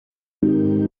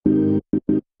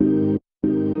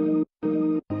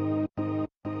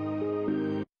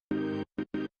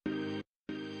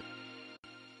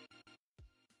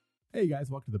Hey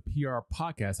guys, welcome to the PR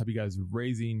podcast. Hope you guys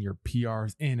raising your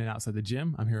PRs in and outside the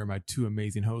gym. I'm here with my two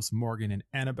amazing hosts, Morgan and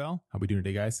Annabelle. How we doing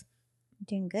today, guys?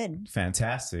 Doing good.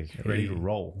 Fantastic. Ready to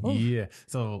roll. Yeah.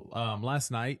 So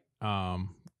last night, I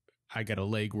got a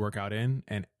leg workout in,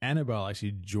 and Annabelle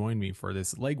actually joined me for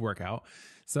this leg workout.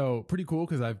 So pretty cool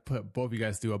because I've put both of you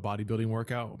guys through a bodybuilding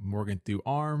workout. Morgan through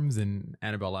arms, and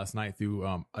Annabelle last night through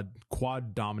a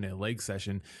quad dominant leg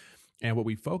session. And what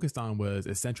we focused on was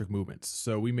eccentric movements.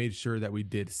 So we made sure that we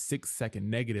did 6-second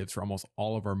negatives for almost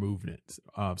all of our movements.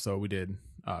 So we did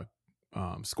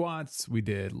squats, we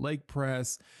did leg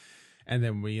press, and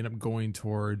then we ended up going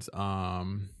towards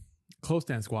close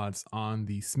stand squats on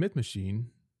the Smith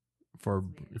machine for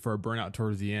a burnout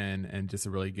towards the end, and just to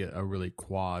really get a really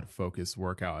quad focused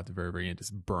workout at the very, very end,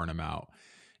 just burn them out.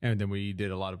 And then we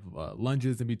did a lot of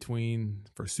lunges in between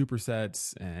for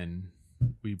supersets, and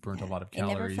we burnt a lot of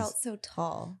calories. I never felt so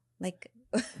tall. Like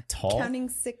Tall? counting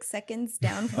 6 seconds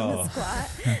down from the squat.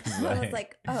 I was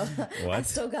like, oh, What? I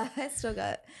still got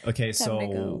Okay, time to so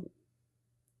go.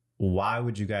 why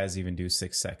would you guys even do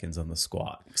 6 seconds on the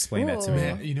squat? Explain that to Ooh. me.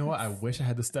 Man, you know what? I wish I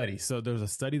had the study. So there's a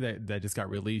study that just got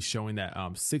released showing that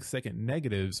 6-second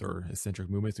negatives, or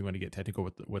eccentric movements, we want to get technical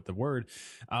with the word,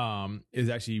 is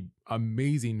actually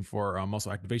amazing for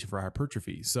muscle activation for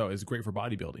hypertrophy. So it's great for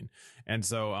bodybuilding. And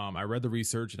so I read the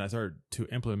research and I started to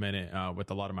implement it with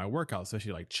a lot of my workouts,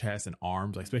 especially like chest and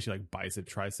arms, like especially like bicep,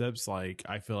 triceps. Like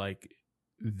I feel like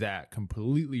that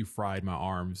completely fried my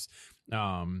arms.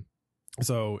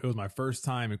 So it was my first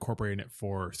time incorporating it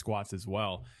for squats as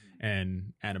well.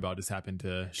 And Annabelle just happened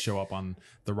to show up on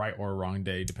the right or wrong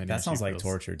day, depending on That how sounds she like feels.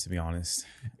 torture, to be honest.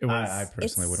 It was, I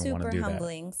personally wouldn't want to do super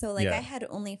humbling. So like Yeah. I had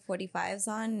only 45s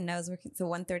on and I was working so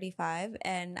 135,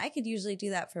 and I could usually do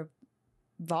that for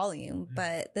volume,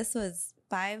 but this was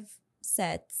 5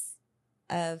 sets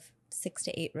of 6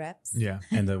 to 8 reps. yeah.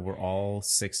 And we're all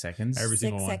 6 seconds. Every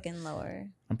single 6 one. second lower.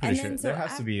 I'm pretty and sure then so there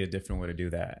has to be a different way to do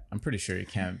that. I'm pretty sure it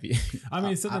can't be. I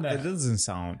mean, it's something that it doesn't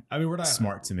sound I mean, we're not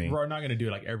smart to me. We're not going to do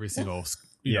like every single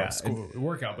Yeah.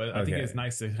 workout, but I think Okay. it's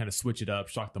nice to kind of switch it up,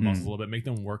 shock the muscles a little bit, make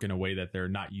them work in a way that they're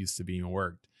not used to being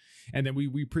worked. And then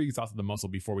we pre-exhausted the muscle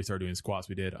before we started doing squats.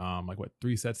 We did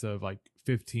 3 sets of like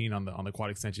 15 on the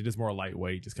quad extension, just more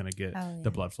lightweight, just kind of get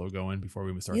the blood flow going before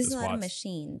we start Use the a lot of squats.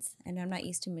 machines, and I'm not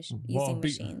used to using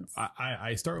machines.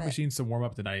 I start with But- machines to warm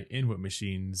up, then I end with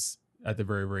machines at the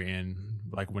very, very end,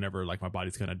 like whenever like my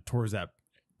body's kind of towards that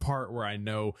part where I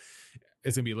know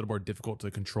it's gonna be a little more difficult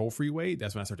to control free weight.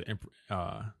 That's when I start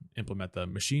to implement the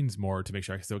machines more to make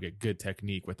sure I can still get good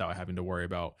technique without having to worry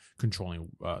about controlling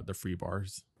the free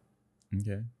bars.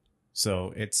 Okay.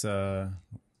 So it's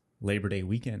Labor Day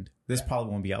weekend. This probably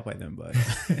won't be out by then, but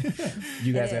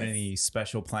you guys It got is. any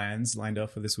special plans lined up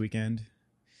for this weekend?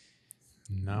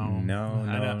 No,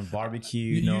 No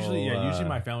barbecue. Usually, no, usually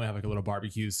my family have like a little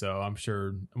barbecue, so I'm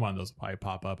sure one of those will probably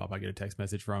pop up. I'll probably get a text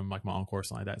message from like my uncle or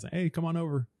something like that saying, "Hey, come on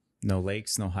over." no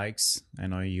lakes, no hikes. I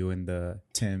know you and the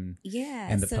Tim Yeah.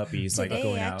 and the so puppies like today,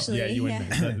 going actually, Yeah, you and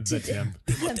the Tim.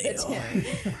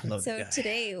 The Tim. Love So the guy.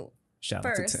 today, Shout out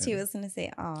to first, Tim. he was going to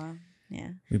say, "Aw, yeah,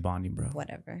 We bonding, bro.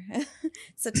 whatever."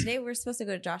 So today we're supposed to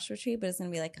go to Joshua Tree, but it's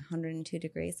going to be like 102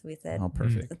 degrees. So we said, Oh,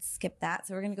 perfect. let's skip that.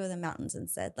 So we're going to go to the mountains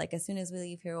instead. Like as soon as we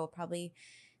leave here, we'll probably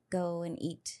go and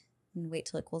eat and wait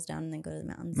till it cools down and then go to the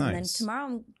mountains. And then Nice. tomorrow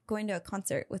I'm going to a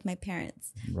concert with my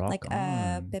parents. Rock like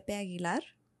on. Pepe Aguilar.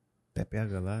 Pepe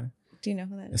Aguilar. Do you know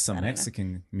who that is? It's some I don't know.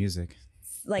 Mexican music.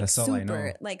 Like That's all I super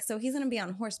know. like, so he's gonna be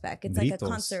on horseback. It's like a Gritos.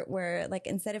 concert where like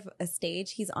instead of a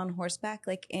stage, he's on horseback,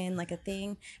 like in like a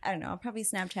thing. I don't know, I'll probably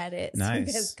Snapchat it so you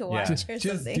Nice. guys can Yeah. watch Just, or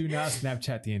just something. do not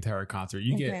Snapchat the entire concert.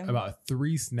 You Okay. get about a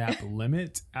 3 snap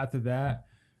limit. After that,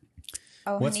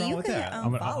 Oh, What's honey, wrong you with could that? I'm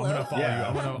gonna follow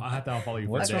Yeah. you. I'll have to unfollow you.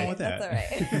 For What's a day. wrong with that?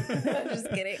 That's all right. I'm just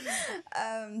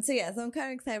kidding. So yeah, so I'm kind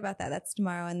of excited about that. That's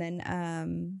tomorrow, and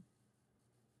then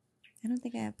I don't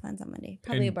think I have plans on Monday.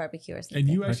 Probably a And- barbecue or something. And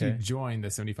you actually Okay. joined the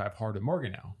 75 Hard with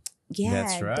Morgan now. yeah,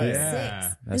 That's right. Day Yeah.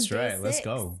 6. That's It's day right. Let's 6.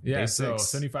 go. Yeah, Day so 6.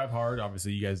 75 Hard.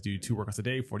 Obviously, you guys do 2 workouts a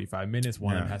day, 45 minutes.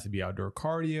 One of them Yeah. has to be outdoor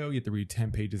cardio. You have to read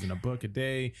 10 pages in a book a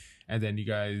day. And then you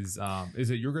guys, is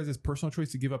it your guys' personal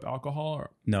choice to give up alcohol?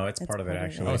 Or? No, it's That's part of it part of it.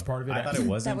 actually. Oh, it's part of it, I thought actually? it That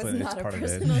wasn't, was but it's not a part of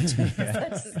personal it. choice. Yeah.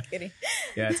 Just kidding.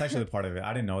 Yeah, it's actually part of it.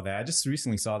 I didn't know that. I just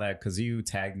recently saw that because you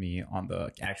tagged me on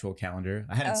the actual calendar.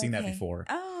 I hadn't seen that Okay. before.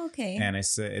 Oh, okay. And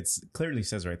it's clearly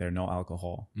says right there, no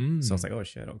alcohol. Mm. So I was like, oh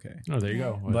shit, okay. Oh, there you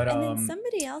go. But and then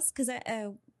somebody else, because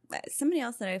somebody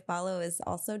else that I follow is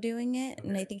also doing it,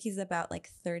 and I think he's about like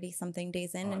 30 something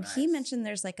days in, and he mentioned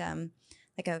there's like a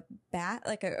bath,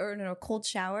 like a cold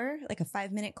shower, like a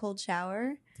 5-minute cold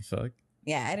shower. the fuck?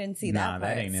 Yeah, I didn't see Nah, that. that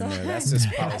part, ain't in so there. That's just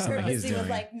probably I something he's purposely was doing.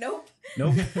 like, nope.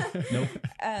 Nope. Nope.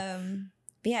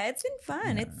 But yeah, it's been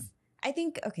fun. Yeah. I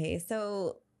think, okay,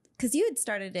 so because you had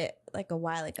started it like a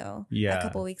while ago, Yeah. a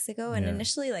couple weeks ago, and Yeah.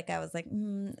 initially, like I was like,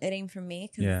 it ain't for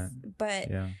me. Yeah. But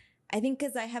Yeah. I think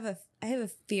because I have a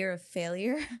fear of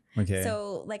failure. Okay.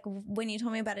 So like when you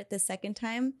told me about it the second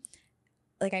time,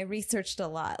 like I researched a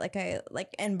lot.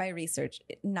 And by research,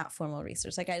 not formal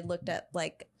research. Like I looked at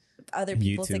like other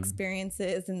people's YouTube.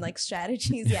 experiences and like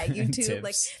strategies. Yeah, YouTube, Tips,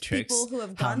 like tricks, people who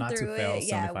have how gone not to through fail it.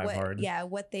 Yeah, 75 hard.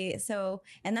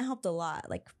 And that helped a lot.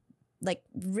 Like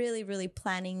really, really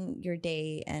planning your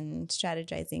day and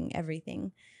strategizing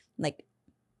everything. Like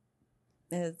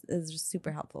is just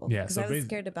super helpful. Yeah, because so I was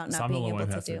scared about So not I'm the being only one able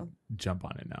who to has do. jump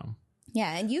on it now.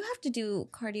 Yeah, and you have to do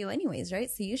cardio anyways, right?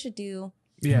 So you should do.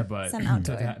 Yeah, but Some to,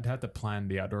 outdoor. to have to plan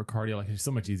the outdoor cardio, like it's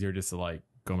so much easier just to like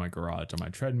go in my garage on my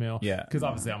treadmill. Yeah. Because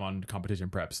obviously I'm on competition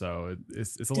prep, so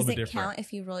it's a Does little bit it different. count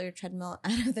if you roll your treadmill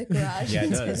out of the garage? Yeah, it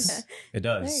does. It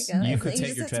does. There you go. You It could just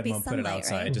take your has to be treadmill and put it sunlight,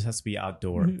 outside. right? It just has to be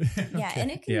outdoor. Yeah,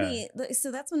 and it can Yeah. be.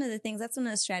 So that's one of the things. That's one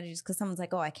of the strategies because someone's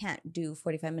like, "Oh, I can't do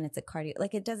 45 minutes of cardio."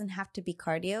 Like it doesn't have to be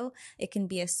cardio. It can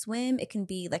be a swim. It can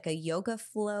be like a yoga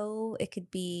flow. It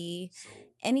could be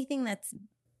anything that's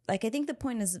like. I think the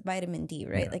point is vitamin D,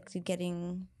 right? Yeah. Like to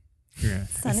getting Yeah.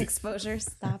 sun exposure.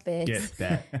 Stop it. Get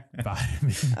that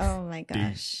vitamin. Oh my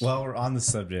gosh. While we're on the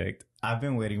subject, I've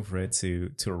been waiting for it to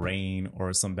rain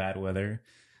or some bad weather,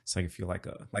 so I can feel like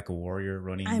a warrior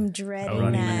running. I'm dreading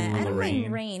running that. in I the don't mind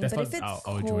rain. rain, That's but if what- it's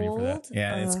I'll join you for that. cold,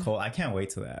 Yeah, it's ugh. cold. I can't wait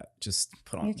to that. Just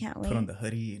put on You can't put on wait? the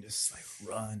hoodie and just like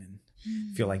run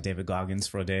and feel like David Goggins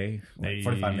for a day, like Hey.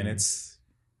 45 minutes.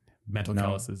 Mental No,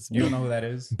 calluses. you don't know who that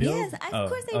is? Build, Yes, of Oh,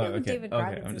 course I oh, know who okay. David Okay,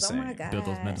 Goggins I'm is. just Oh my saying. gosh. build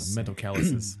those mental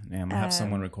calluses. Yeah, I'm gonna have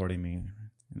someone Um, recording me, and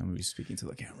I'm gonna be speaking to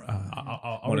the camera.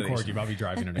 I'll One of record these. you. But I'll be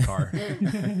driving in a car.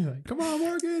 Like, come on,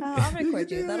 Morgan. I'll You record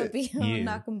can you. do That'll it. be, I'll Yeah.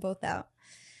 knock them both out.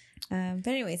 But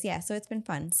anyways, yeah, so it's been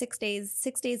fun. 6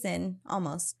 days in,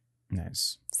 almost.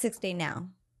 Nice. 6th day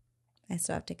now. I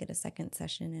still have to get a second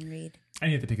session and read.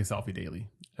 And you have to take a selfie daily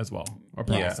as well, or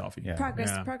progress Yeah. selfie. Yeah.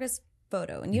 Progress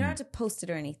photo. And you don't have to post it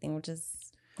or anything, which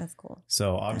is, that's cool.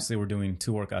 So obviously we're doing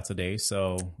 2 workouts a day.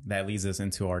 So that leads us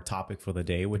into our topic for the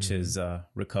day, which is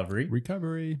recovery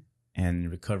Recovery. and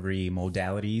recovery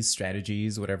modalities,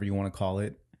 strategies, whatever you want to call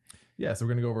it. Yeah, so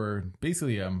we're gonna go over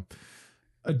basically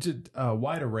a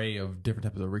wide array of different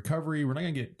types of recovery. We're not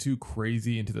gonna get too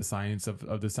crazy into the science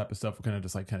of this type of stuff. We're gonna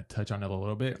just like kind of touch on it a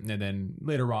little bit, and then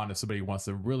later on, if somebody wants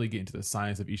to really get into the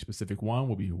science of each specific one,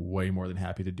 we'll be way more than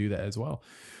happy to do that as well.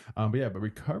 But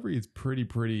recovery is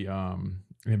pretty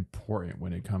important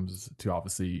when it comes to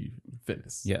obviously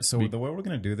fitness. Yeah. So the way we're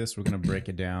going to do this, we're going to break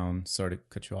it down. Sorry to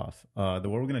cut you off. The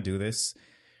way we're going to do this,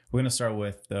 we're going to start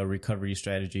with the recovery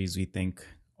strategies we think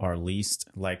are least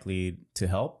likely to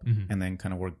help, and then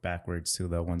kind of work backwards to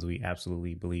the ones we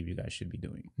absolutely believe you guys should be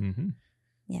doing. Mm-hmm.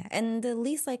 Yeah. And the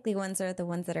least likely ones are the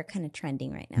ones that are kind of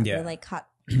trending right now. Yeah. They're like hot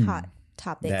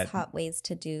topics, That- hot ways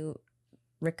to do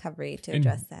recovery to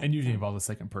address that. And usually So- involve the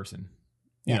second person.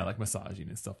 You know, like massaging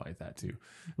and stuff like that too.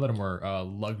 A little more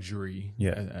luxury,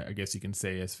 Yeah. I guess you can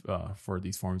say, as for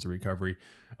these forms of recovery.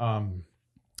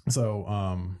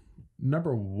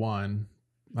 Number one,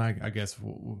 I guess,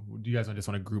 do you guys just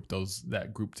want to group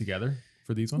that group together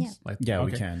for these ones? Yeah.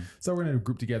 We can. So we're going to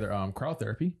group together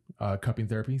cryotherapy, cupping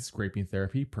therapy, scraping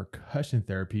therapy, percussion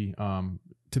therapy,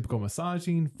 typical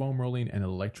massaging, foam rolling, and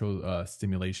electro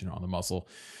stimulation on the muscle.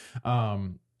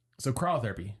 So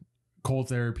cryotherapy, cold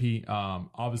therapy,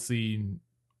 obviously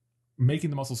making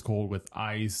the muscles cold with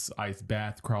ice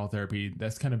bath, cryotherapy,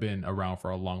 that's kind of been around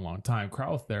for a long time.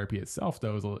 Cryotherapy itself,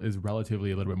 though, is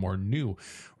relatively a little bit more new,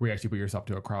 where you actually put yourself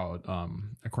to a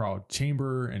cryo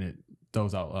chamber, and it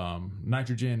throws out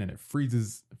nitrogen, and it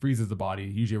freezes the body,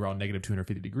 usually around negative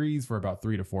 250 degrees for about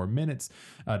 3 to 4 minutes,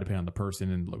 depending on the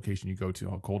person and the location you go to,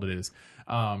 how cold it is.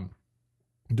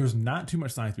 There's not too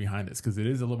much science behind this because it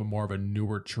is a little bit more of a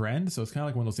newer trend. So it's kind of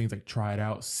like one of those things, like try it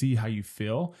out, see how you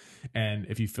feel. And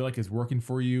if you feel like it's working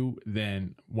for you,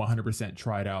 then 100%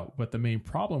 try it out. But the main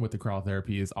problem with the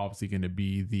cryotherapy is obviously going to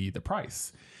be the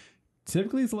price.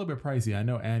 Typically it's a little bit pricey. I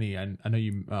know, Annie, I know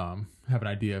you have an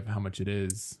idea of how much it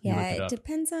is. You Yeah, looked it up.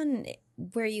 depends on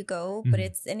where you go, but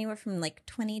it's anywhere from like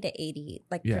 20 to 80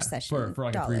 per session. for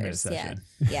like a 3-minute dollars. Yeah. session.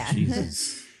 Yeah.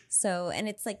 Jesus. So, and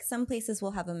it's like some places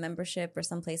will have a membership, or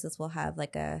some places will have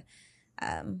like a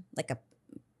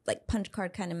punch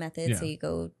card kind of method. Yeah. So you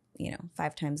go,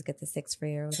 5 times, get the 6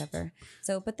 free or whatever.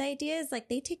 So, but the idea is like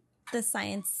they take the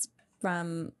science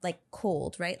from like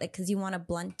cold, right? Like, cause you want to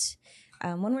blunt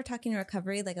when we're talking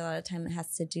recovery, like a lot of time it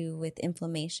has to do with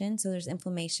inflammation. So there's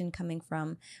inflammation coming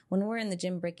from when we're in the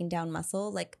gym breaking down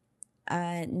muscle, like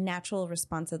a natural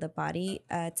response of the body.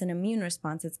 It's an immune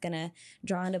response. It's going to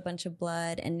draw in a bunch of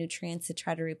blood and nutrients to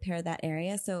try to repair that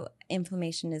area. So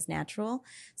inflammation is natural.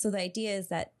 So the idea is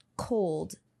that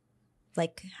cold,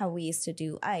 like how we used to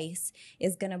do ice,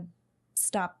 is going to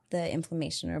stop the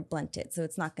inflammation or blunt it. So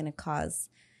it's not going to cause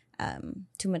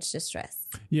too much distress.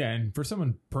 Yeah, and for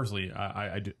someone personally,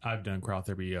 I've done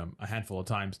cryotherapy a handful of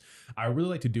times. I really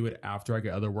like to do it after I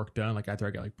get other work done, like after I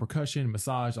get like percussion,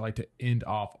 massage. I like to end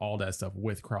off all that stuff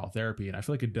with cryotherapy, and I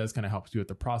feel like it does kind of help you with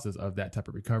the process of that type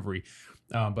of recovery.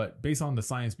 But based on the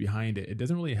science behind it, it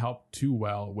doesn't really help too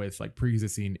well with like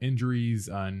pre-existing injuries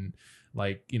and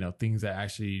like, you know, things that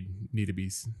actually need to be,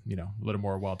 you know, a little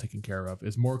more well taken care of.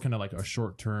 It's more kind of like a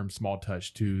short-term small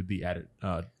touch to the added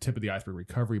tip of the iceberg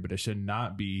recovery, but it should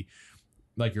not be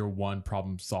like your one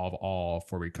problem solve all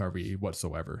for recovery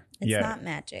whatsoever. It's not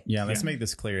magic. Yeah, let's make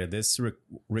this clear. This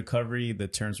recovery, the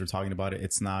terms we're talking about,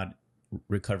 it's not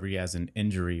recovery as an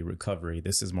injury recovery.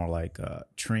 This is more like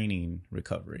training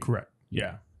recovery. Correct.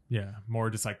 Yeah. Yeah. More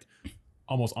just like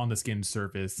almost on the skin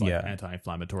surface, like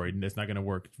anti-inflammatory, and it's not going to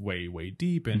work way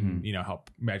deep and you know, help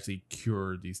actually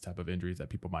cure these type of injuries that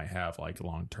people might have, like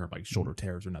long term, like shoulder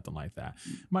tears or nothing like that.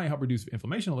 Might help reduce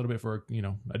inflammation a little bit for, you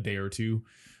know, a day or two,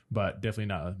 but definitely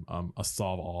not a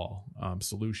solve all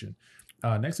solution.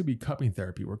 Next would be cupping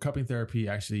therapy, where cupping therapy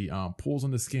actually pulls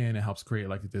on the skin and helps create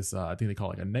like this, I think they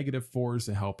call it like a negative force.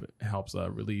 It helps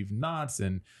relieve knots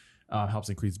and helps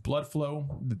increase blood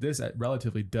flow. This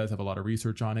relatively does have a lot of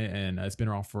research on it, and it's been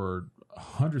around for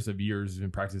hundreds of years. It's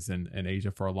been practiced in Asia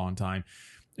for a long time.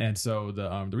 And so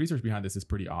the research behind this is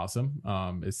pretty awesome.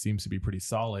 It seems to be pretty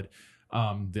solid.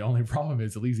 The only problem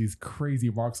is it leaves these crazy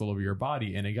marks all over your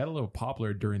body, and it got a little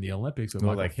popular during the Olympics with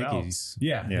Michael Phelps.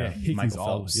 Yeah, Hickey's Michael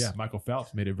Phelps. Michael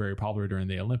Phelps made it very popular during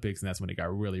the Olympics, and that's when it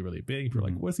got really big. People were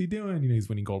like, what's he doing? You know, he's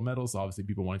winning gold medals. So obviously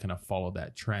people want to kind of follow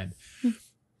that trend.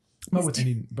 But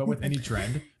with any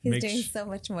trend, he's doing so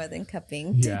much more than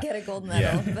cupping to get a gold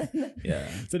medal.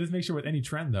 So just make sure with any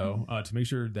trend though, to make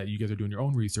sure that you guys are doing your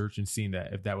own research and seeing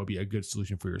that if that would be a good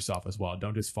solution for yourself as well.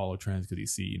 Don't just follow trends because you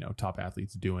see, you know, top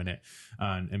athletes doing it,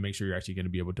 and make sure you're actually going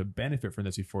to be able to benefit from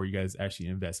this before you guys actually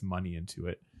invest money into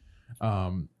it.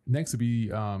 Next would be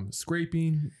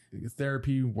scraping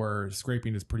therapy, where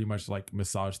scraping is pretty much like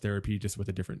massage therapy, just with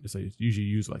a different, so it's usually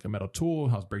use like a metal tool,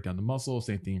 helps break down the muscle.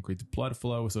 Same thing, increases blood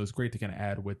flow. So it's great to kind of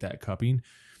add with that cupping.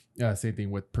 Same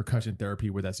thing with percussion therapy,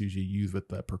 where that's usually used with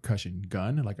the percussion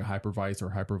gun, like a Hypervise or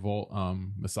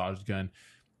Hypervolt massage gun.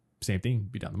 Same thing,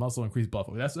 beat down the muscle, increase blood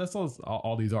flow. That's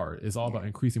all these are. It's all about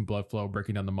increasing blood flow,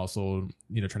 breaking down the muscle,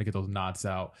 you know, trying to get those knots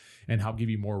out and help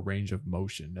give you more range of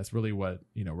motion. That's really what,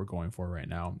 you know, we're going for right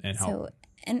now. And how. So,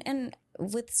 and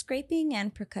with scraping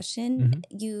and percussion,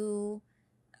 you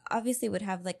obviously would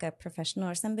have like a professional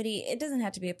or somebody. It doesn't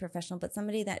have to be a professional, but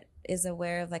somebody that is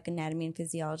aware of like anatomy and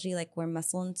physiology, like where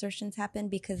muscle insertions happen,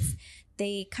 because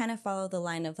they kind of follow the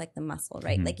line of like the muscle,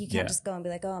 right? Like you can't just go and be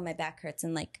like, oh, my back hurts,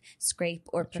 and like scrape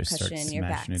or percussion your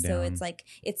back. So it's like,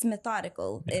 it's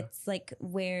methodical. It's like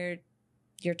where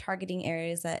you're targeting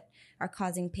areas that are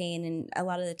causing pain. And a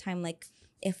lot of the time, like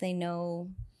if they know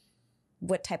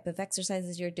what type of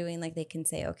exercises you're doing, like they can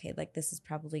say, okay, like this is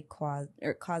probably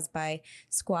caused by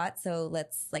squat. So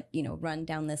let's like, you know, run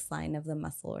down this line of the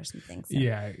muscle or something. So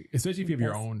yeah. Especially if you have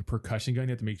your own percussion gun,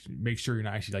 you have to make sure you're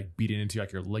not actually like beating into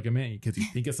like your ligament, because you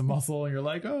think it's a muscle and you're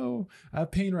like, oh, I have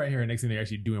pain right here. And next thing they're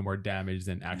actually doing more damage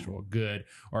than actual good.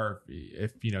 Or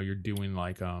if, you know, you're doing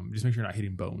like, just make sure you're not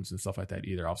hitting bones and stuff like that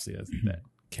either. Obviously that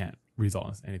can't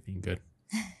result in anything good.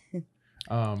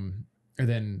 And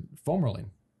then foam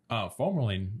rolling. Foam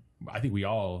rolling, I think we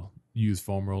all use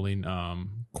foam rolling.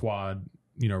 Quad,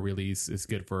 you know, release is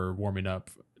good for warming up,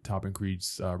 to help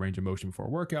increase range of motion before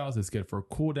workouts. It's good for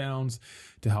cool downs,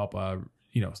 to help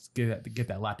you know, get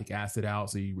that lactic acid out,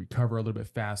 so you recover a little bit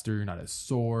faster. You're not as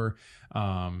sore.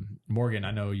 Morgan,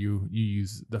 I know you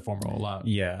use the foam roll a lot.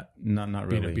 Yeah, not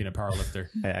really. Being a power lifter.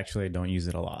 I actually don't use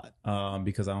it a lot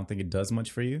because I don't think it does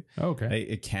much for you. Okay.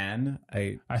 It can.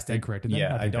 I stand corrected.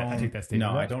 Yeah, I take that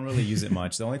statement. No, I don't really use it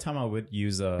much. The only time I would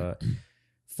use a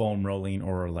foam rolling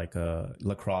or like a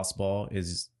lacrosse ball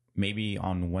is maybe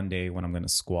on one day when I'm going to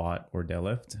squat or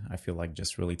deadlift. I feel like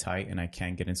just really tight and I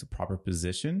can't get into proper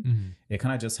position. It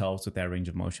kind of just helps with that range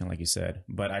of motion, like you said.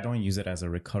 But I don't use it as a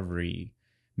recovery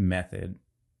method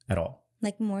at all.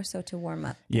 Like more so to warm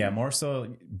up. Yeah, more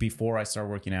so before I start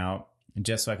working out,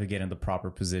 just so I could get in the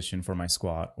proper position for my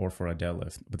squat or for a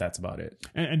deadlift. But that's about it.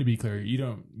 And to be clear, you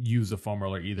don't use a foam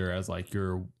roller either as like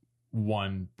your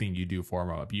one thing you do for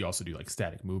warm up. You also do like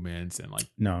static movements and like.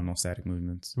 No static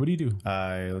movements. What do you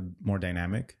do? More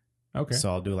dynamic. Okay. So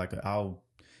I'll do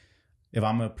if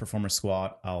I'm a performer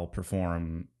squat, I'll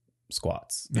perform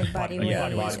squats. Like body weight.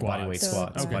 Body weight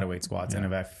squats. Body weight squats. Yeah. And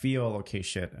if I feel, okay,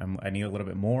 shit, I need a little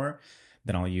bit more,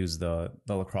 then I'll use the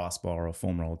lacrosse ball or a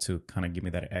foam roll to kind of give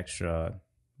me that extra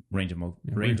range of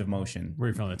motion. Where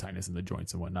you're feeling the tightness in the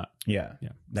joints and whatnot. Yeah.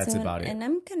 That's about it. And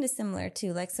I'm kind of similar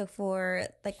too. Like, so for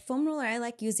like foam roller, I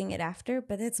like using it after,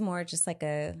 but it's more just like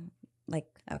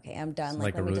okay, I'm done.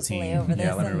 Like let a me just routine. lay over this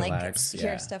Let me and like relax.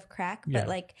 hear Yeah. stuff crack. Yeah. But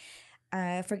like,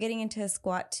 for getting into a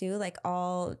squat too, like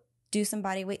I'll do some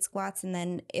body weight squats. And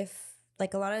then if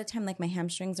like a lot of the time, like my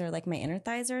hamstrings or like my inner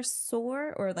thighs are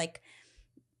sore or like,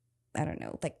 I don't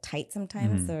know, like tight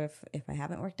sometimes, or if I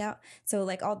haven't worked out. So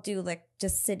like I'll do like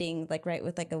just sitting like right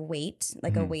with like a weight,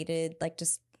 like a weighted, like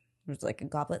just like a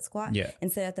goblet squat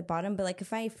and sit at the bottom. But like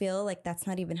if I feel like that's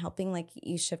not even helping, like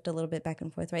you shift a little bit back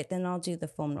and forth, right? Then I'll do the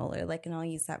foam roller, like, and I'll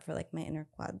use that for like my inner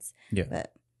quads. Yeah.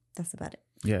 But that's about it.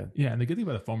 Yeah. Yeah. And the good thing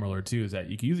about the foam roller too is that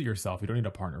you can use it yourself. You don't need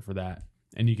a partner for that.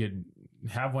 And you could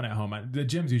have one at home. The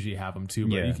gyms usually have them too,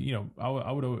 but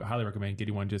I would highly recommend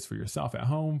getting one just for yourself at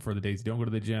home for the days you don't go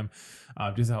to the gym,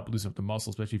 just to help loosen up the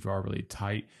muscle, especially if you are really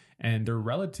tight. And they're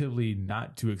relatively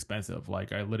not too expensive.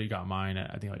 Like I literally got mine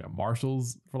at, I think like a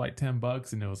Marshall's for like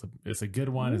 $10, and it's a good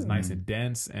one. It's nice and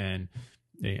dense, and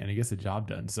it gets the job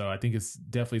done. So I think it's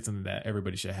definitely something that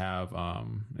everybody should have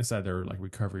inside their like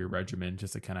recovery regimen,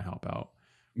 just to kind of help out.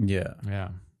 Yeah. Yeah.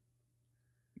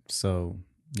 So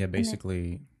yeah,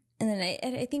 basically. And then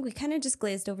I think we kind of just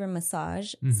glazed over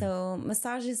massage. So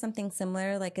massage is something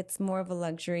similar. Like it's more of a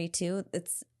luxury too.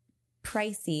 It's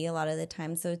pricey a lot of the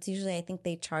time. So it's usually, I think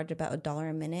they charge about $1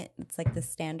 a minute. It's like the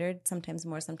standard, sometimes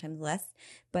more, sometimes less.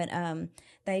 But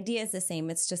the idea is the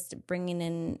same. It's just bringing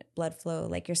in blood flow.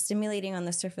 Like you're stimulating on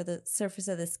the surface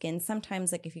of the skin.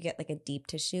 Sometimes like if you get like a deep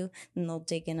tissue, then they'll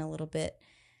dig in a little bit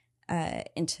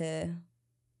into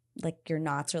like your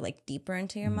knots or like deeper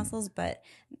into your muscles. But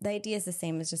the idea is the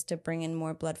same, is just to bring in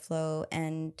more blood flow.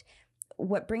 And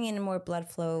what bringing in more blood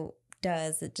flow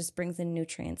does, it just brings in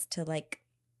nutrients to like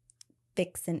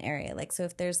fix an area. Like, so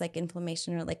if there's like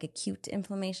inflammation or like acute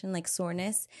inflammation, like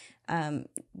soreness,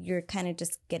 you're kind of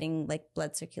just getting like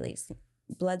blood circulating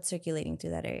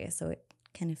through that area. So it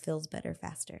kind of feels better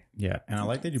faster. Yeah. And I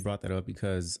like that you brought that up,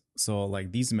 because so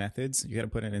like these methods, you got to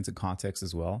put it into context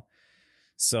as well.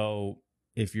 So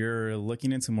if you're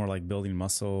looking into more like building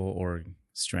muscle or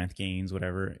strength gains,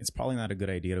 whatever, it's probably not a good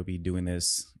idea to be doing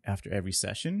this after every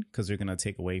session, because you're going to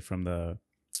take away from the,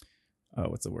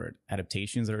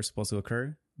 adaptations that are supposed to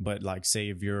occur. But like, say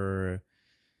if you're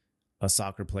a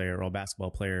soccer player or a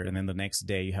basketball player, and then the next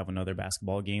day you have another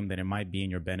basketball game, then it might be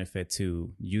in your benefit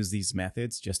to use these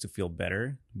methods just to feel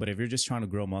better. But if you're just trying to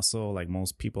grow muscle, like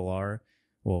most people are,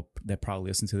 well, that probably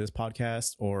listen to this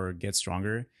podcast, or get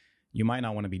stronger, you might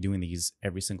not want to be doing these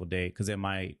every single day, because it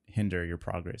might hinder your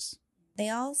progress. They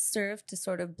all serve to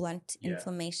sort of blunt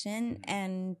inflammation,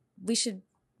 and we should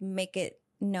make it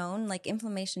known, like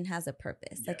inflammation has a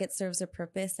purpose. Like it serves a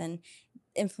purpose, and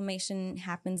inflammation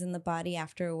happens in the body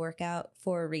after a workout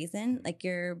for a reason. Like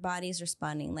your body's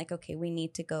responding like, okay, we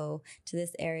need to go to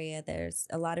this area. There's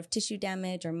a lot of tissue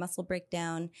damage or muscle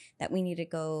breakdown that we need to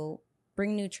go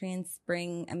bring nutrients,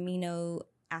 bring amino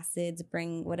acids,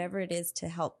 bring whatever it is to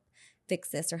help fix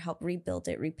this or help rebuild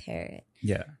it, repair it.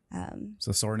 Yeah.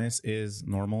 So soreness is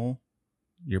normal.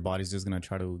 Your body's just going to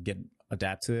try to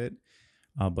adapt to it.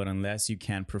 But unless you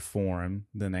can perform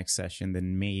the next session,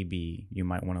 then maybe you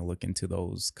might want to look into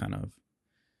those kind of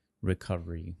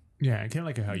recovery. Yeah. And kind of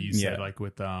like how you said, like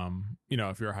with,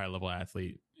 if you're a high level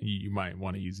athlete, you might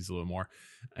want to use these a little more.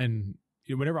 And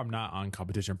whenever I'm not on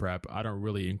competition prep, I don't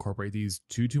really incorporate these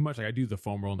too much. Like I do the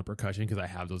foam roll and the percussion because I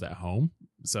have those at home.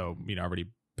 So, I already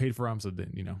paid for them. So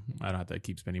then, I don't have to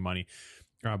keep spending money.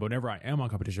 But whenever I am on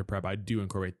competition prep, I do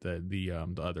incorporate the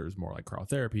others more, like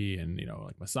cryotherapy and,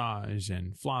 like massage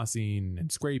and flossing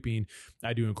and scraping.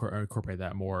 I do incorporate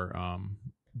that more,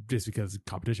 just because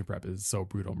competition prep is so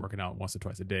brutal. I'm working out once or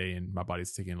twice a day and my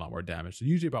body's taking a lot more damage. So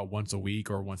usually about once a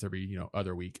week or once every,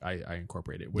 other week, I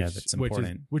incorporate it, that's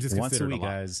important. Which is once a considered week,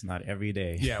 guys, not every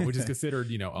day. Yeah. Which is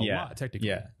considered, a lot technically.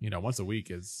 Yeah. Once a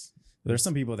week is. There's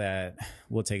some people that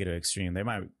will take it to extreme.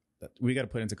 We got to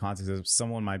put into context.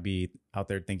 Someone might be out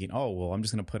there thinking, oh, well, I'm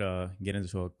just going to get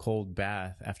into a cold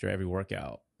bath after every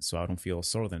workout so I don't feel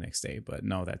sore the next day. But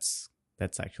no, that's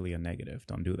actually a negative.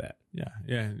 Don't do that. Yeah.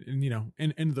 Yeah.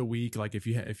 And, end of the week, like if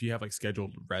you have like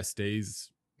scheduled rest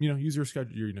days, use your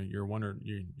schedule, your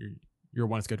your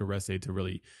one scheduled rest day to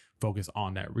really focus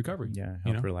on that recovery. Yeah,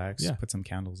 you help know? relax. Yeah. Put some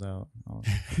candles out. Oh,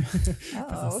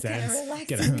 What kind of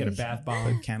relaxing. Get a bath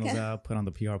bomb. Put candles out. Put on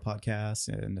the PR podcast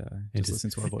and just listen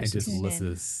to our And voices. just Tune listen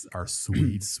in. to our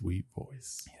sweet, sweet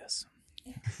voice. Yes.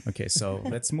 Okay, so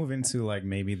let's move into like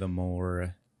maybe the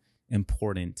more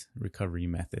important recovery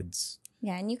methods.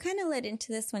 Yeah, and you kind of led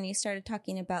into this when you started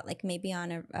talking about like maybe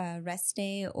on a rest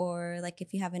day or like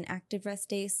if you have an active rest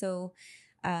day. So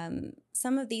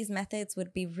some of these methods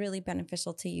would be really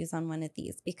beneficial to use on one of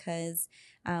these because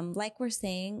like we're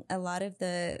saying, a lot of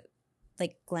the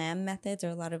like glam methods or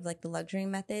a lot of like the luxury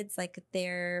methods, like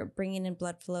they're bringing in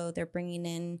blood flow, they're bringing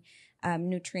in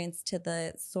nutrients to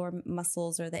the sore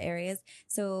muscles or the areas.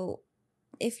 So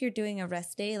if you're doing a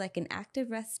rest day, like an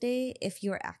active rest day, if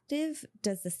you're active,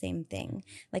 does the same thing,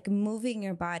 like moving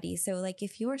your body. So like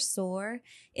if you're sore,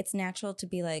 it's natural to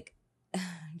be like,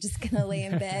 I'm just gonna lay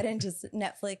in bed and just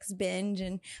Netflix binge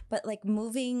but like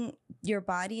moving your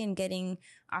body and getting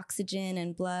oxygen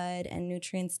and blood and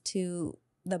nutrients to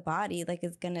the body like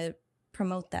is gonna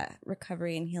promote that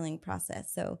recovery and healing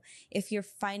process. So if you're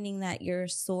finding that you're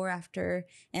sore after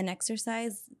an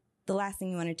exercise, the last thing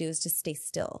you want to do is just stay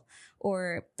still.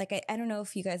 Or like, I don't know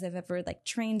if you guys have ever like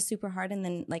trained super hard and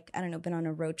then like, I don't know, been on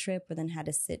a road trip or then had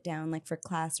to sit down like for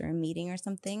class or a meeting or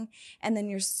something. And then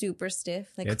you're super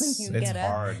stiff. Like when you it's get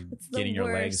up, hard it's the getting your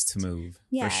legs worst. to move.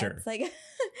 Yeah, for sure. it's like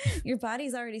your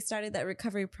body's already started that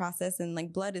recovery process and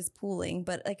like blood is pooling.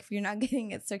 But like if you're not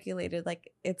getting it circulated,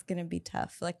 like it's going to be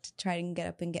tough like to try and get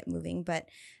up and get moving. But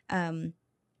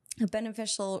a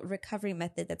beneficial recovery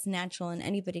method that's natural and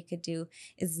anybody could do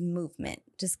is movement.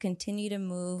 Just continue to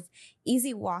move.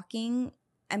 Easy walking.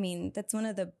 I mean, that's one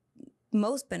of the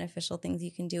most beneficial things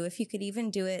you can do. If you could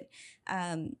even do it,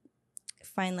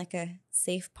 find like a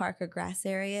safe park or grass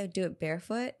area, do it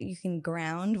barefoot. You can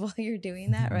ground while you're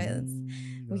doing that, right?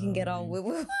 We can get all woo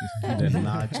woo. Did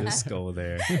not just go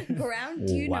there. Ground.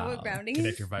 Do you know what Wow. grounding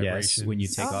Connect is? your vibrations. Yes, when you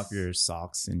take Oh. off your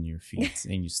socks and your feet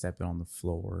and you step it on the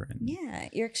floor. And Yeah,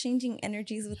 you're exchanging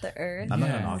energies with the earth. I'm not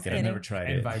Yeah. gonna knock it. I've never tried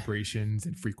and it. vibrations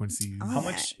and frequencies. Oh. How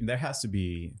much? There has to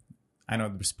be. I know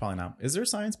there's probably not. Is there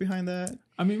science behind that?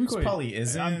 I mean, we There probably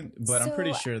isn't, but I'm So,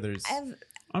 pretty sure there's.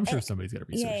 I'm sure somebody's got to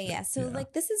research. Yeah. So it.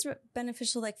 like this is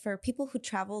beneficial like for people who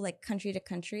travel like country to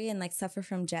country and like suffer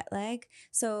from jet lag.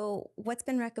 So what's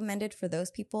been recommended for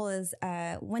those people is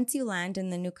once you land in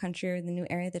the new country or the new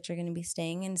area that you're going to be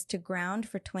staying in is to ground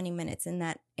for 20 minutes in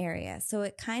that area. So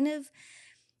it kind of,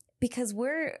 because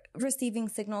we're receiving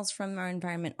signals from our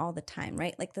environment all the time,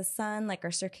 right? Like the sun, like our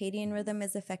circadian rhythm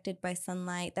is affected by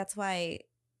sunlight. That's why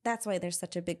there's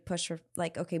such a big push for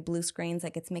like, okay, blue screens,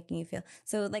 like it's making you feel.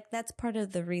 So like that's part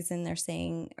of the reason they're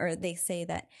saying, or they say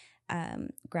that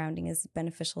grounding is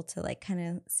beneficial to like kind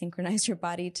of synchronize your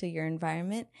body to your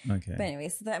environment. Okay. But anyway,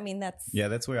 so that, I mean, that's. Yeah,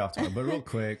 that's way off topic. But real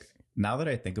quick, now that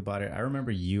I think about it, I remember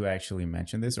you actually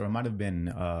mentioned this, or it might have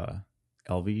been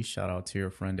LV. Shout out to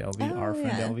your friend LV, our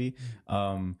friend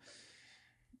LV.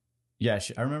 Yeah,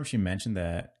 I remember she mentioned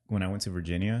that when I went to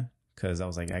Virginia because I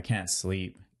was like, I can't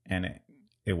sleep, and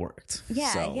it worked.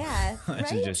 Yeah, So, yeah, I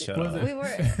should right? just shut Was up. it? We were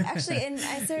actually, and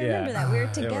I still Yeah. remember that we were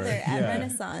They together were- at yeah.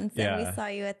 Renaissance, and Yeah. we saw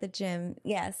you at the gym.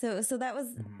 Yeah, so that was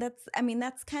Mhm. that's. I mean,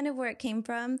 that's kind of where it came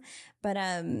from. But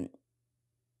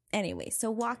anyway, so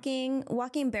walking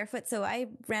barefoot. So I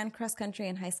ran cross country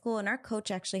in high school, and our coach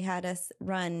actually had us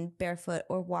run barefoot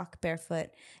or walk barefoot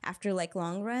after like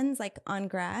long runs, like on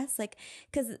grass, like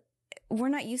because we're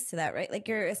not used to that, right? Like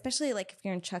you're, especially like if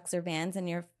you're in Chucks or Vans and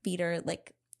your feet are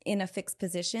like in a fixed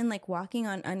position, like walking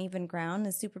on uneven ground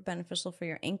is super beneficial for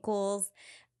your ankles.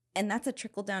 And that's a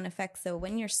trickle down effect. So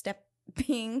when you're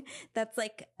stepping, that's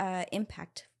like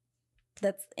impact.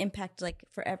 That's impact like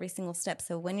for every single step.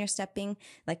 So when you're stepping,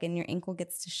 like, and your ankle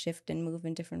gets to shift and move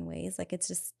in different ways, like it's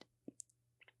just,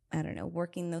 I don't know,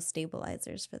 working those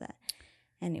stabilizers for that.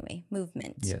 Anyway,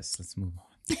 movement. Yes, let's move on.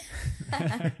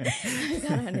 I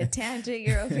got on a tangent.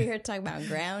 You're over here talking about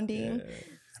grounding.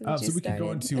 So we could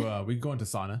go into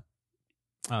sauna.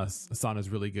 Sauna is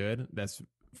really good. That's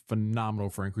phenomenal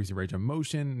for increasing range of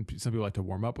motion. Some people like to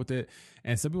warm up with it,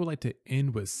 and some people like to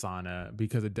end with sauna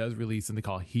because it does release something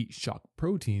called heat shock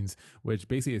proteins, which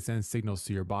basically it sends signals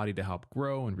to your body to help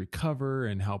grow and recover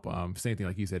and help same thing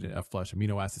like you said, flush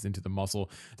amino acids into the muscle.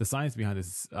 The science behind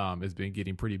this has been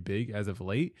getting pretty big as of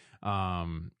late.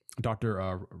 Dr.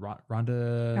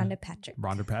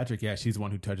 Rhonda Patrick. Yeah, she's the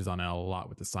one who touches on it a lot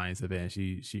with the science of it. And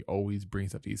she always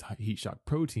brings up these heat shock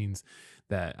proteins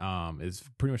that is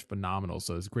pretty much phenomenal.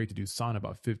 So it's great to do sauna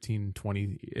about 15,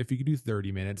 20, if you could do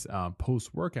 30 minutes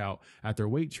post workout after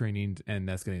weight training, and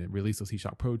that's going to release those heat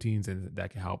shock proteins, and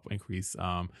that can help increase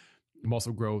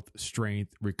muscle growth,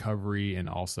 strength, recovery, and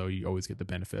also you always get the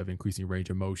benefit of increasing range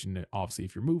of motion. And obviously,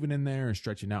 if you're moving in there and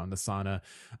stretching out in the sauna,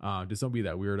 just don't be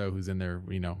that weirdo who's in there,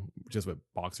 just with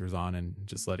boxers on and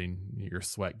just letting your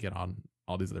sweat get on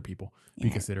all these other people. Be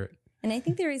considerate. And I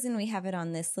think the reason we have it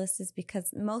on this list is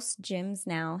because most gyms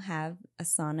now have a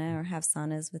sauna or have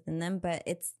saunas within them, but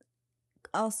it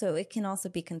can also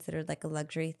be considered like a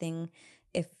luxury thing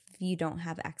if you don't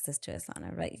have access to a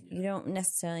sauna, right? You don't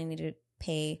necessarily need to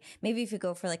pay. Maybe if you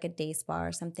go for like a day spa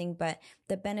or something, but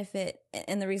the benefit,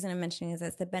 and the reason I'm mentioning is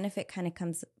that the benefit kind of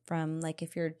comes from like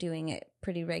if you're doing it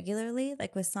pretty regularly,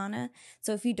 like with sauna.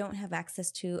 So if you don't have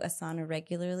access to a sauna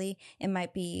regularly, it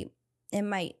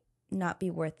might not be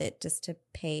worth it just to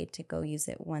pay to go use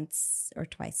it once or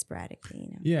twice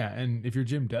sporadically. Yeah, and if your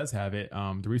gym does have it,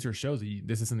 the research shows that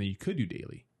this is something you could do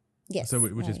daily. Yes. So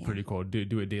which is pretty cool.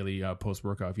 Do it daily post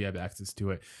workout if you have access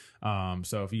to it.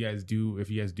 So if you guys do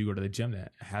go to the gym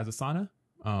that has a sauna,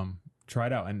 try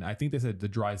it out. And I think they said the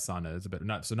dry sauna is a better,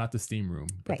 not the steam room,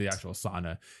 but the actual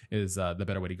sauna is the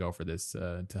better way to go for this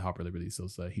to help really release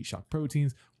those heat shock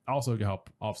proteins. Also to help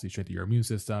obviously strengthen your immune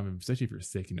system, and especially if you're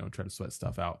sick, try to sweat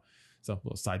stuff out. So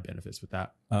little side benefits with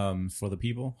that. For the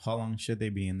people, how long should they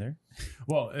be in there?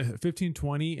 Well, 15,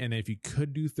 20. And if you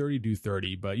could do 30, do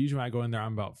 30. But usually when I go in there,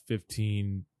 I'm about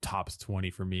 15, tops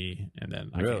 20 for me. And then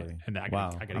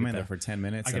I'm in there for 10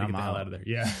 minutes and I'm out of there.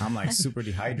 Yeah. I'm like super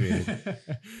dehydrated.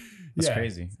 That's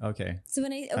crazy. Okay. So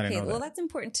that's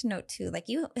important to note too. Like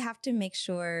you have to make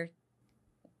sure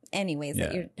anyways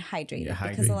that you're hydrated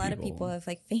because a lot of people have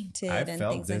like fainted and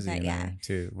things like that. Yeah.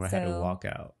 Too. Where I had to walk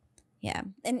out. Yeah.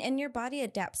 And your body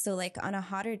adapts. So like on a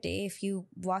hotter day, if you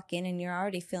walk in and you're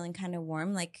already feeling kind of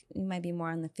warm, like you might be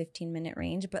more on the 15-minute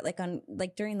range, but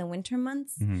like during the winter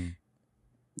months,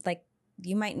 like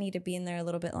you might need to be in there a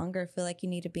little bit longer. Feel like you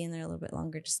need to be in there a little bit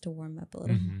longer just to warm up a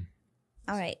little.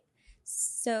 All right.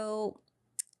 So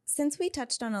since we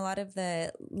touched on a lot of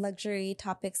the luxury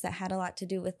topics that had a lot to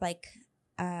do with like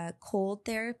cold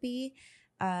therapy,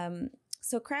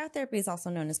 so cryotherapy is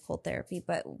also known as cold therapy,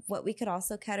 but what we could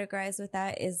also categorize with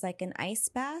that is like an ice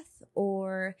bath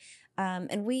or, I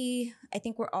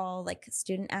think we're all like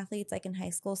student athletes, like in high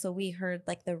school. So we heard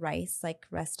like the RICE, like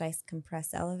rest, ice,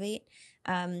 compress, elevate.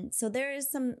 So there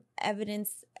is some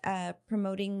evidence,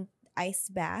 promoting ice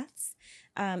baths,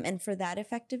 and for that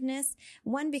effectiveness,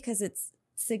 one, because it's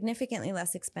significantly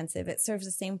less expensive. It serves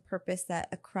the same purpose that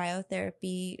a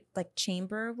cryotherapy like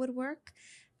chamber would work.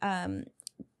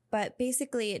 But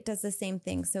basically it does the same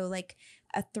thing. So like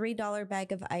a $3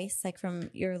 bag of ice, like from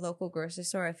your local grocery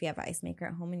store, if you have an ice maker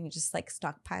at home and you just like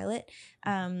stockpile it.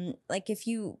 Like if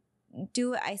you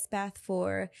do an ice bath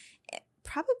it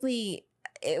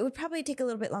would probably take a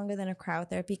little bit longer than a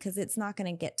cryotherapy because it's not going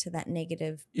to get to that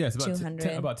negative. Yeah, it's about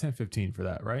 200. About 10, 15 for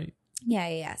that, right?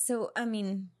 Yeah. So, I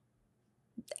mean,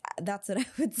 that's what I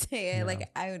would say.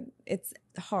 Yeah. It's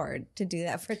hard to do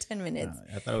that for 10 minutes.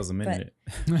 I thought it was a minute.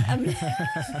 A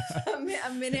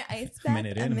minute ice bath. A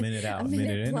minute in, a minute out. A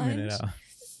minute in, a minute out.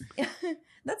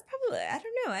 That's probably, I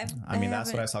don't know. I mean,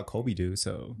 that's what I saw Kobe do.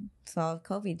 So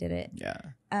Kobe did it. Yeah.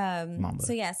 Mamba.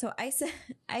 So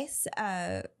ice,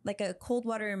 like a cold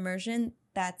water immersion,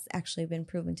 that's actually been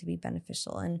proven to be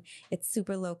beneficial and it's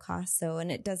super low cost. So,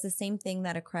 and it does the same thing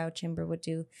that a cryo chamber would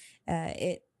do.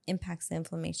 It impacts the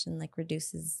inflammation, like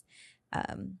reduces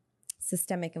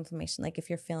systemic inflammation, like if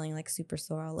you're feeling like super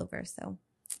sore all over. So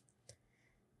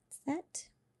it's that.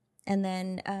 And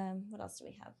then what else do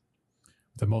we have?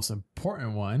 The most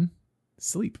important one,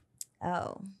 sleep.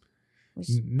 Oh.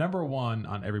 Number one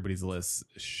on everybody's list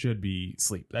should be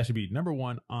sleep. That should be number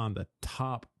one on the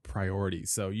top priority.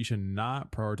 So you should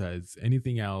not prioritize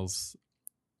anything else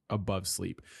above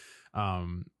sleep.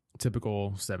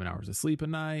 Typical 7 hours of sleep a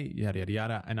night, yada, yada,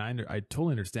 yada. And I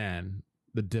totally understand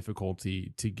the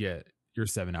difficulty to get your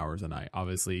 7 hours a night.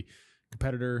 Obviously,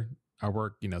 competitor, I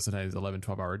work, sometimes 11,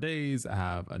 12-hour days. I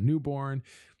have a newborn.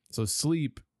 So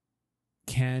sleep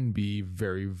can be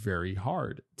very, very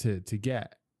hard to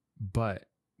get, but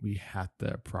we have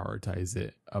to prioritize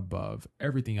it above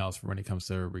everything else when it comes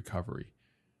to recovery.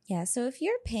 Yeah. So if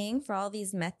you're paying for all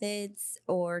these methods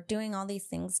or doing all these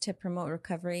things to promote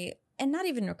recovery, and not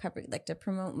even recovery, like to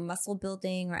promote muscle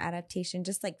building or adaptation,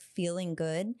 just like feeling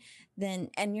good,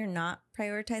 and you're not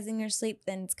prioritizing your sleep,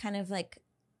 then it's kind of like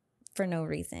for no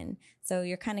reason. So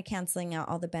you're kind of canceling out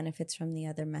all the benefits from the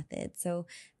other methods. So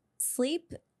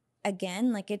sleep,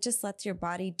 again, like it just lets your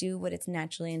body do what it's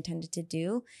naturally intended to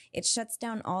do. It shuts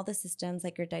down all the systems,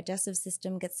 like your digestive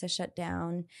system gets to shut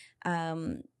down.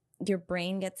 Your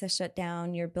brain gets to shut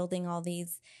down. You're building all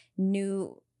these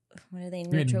new, what are they?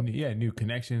 New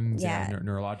connections. Yeah.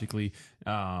 Neurologically.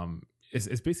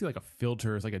 it's basically like a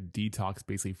filter. It's like a detox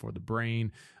basically for the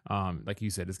brain. Like you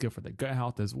said, it's good for the gut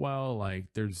health as well. Like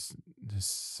there's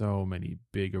so many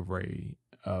big array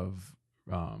of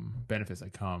benefits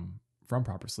that come from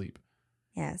proper sleep.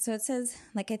 Yeah. So it says,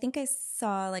 like, I think I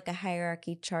saw like a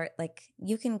hierarchy chart. Like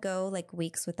you can go like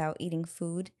weeks without eating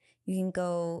food. You can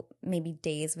go maybe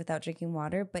days without drinking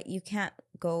water, but you can't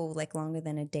go like longer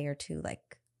than a day or two,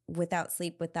 like without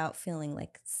sleep, without feeling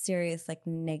like serious, like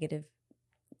negative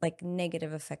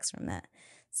effects from that.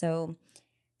 So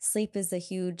sleep is a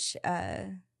huge,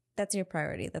 that's your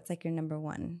priority. That's like your number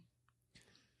one.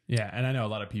 Yeah. And I know a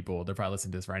lot of people, they're probably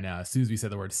listening to this right now. As soon as we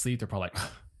said the word sleep, they're probably like,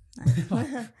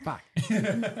 fuck.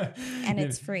 And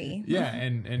it's free. Yeah.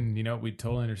 And, you know, we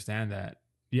totally understand that.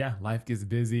 Yeah. Life gets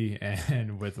busy,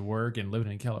 and with work and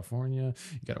living in California,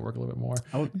 you got to work a little bit more.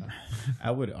 I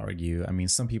would argue, I mean,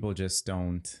 some people just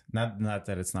don't, not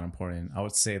that it's not important. I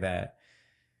would say that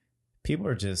people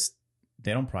are just,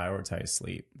 they don't prioritize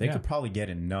sleep. They could probably get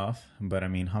enough, but I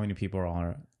mean, how many people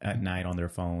are at night on their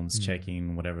phones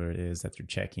checking whatever it is that they're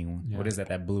checking? Yeah. What is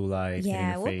that blue light?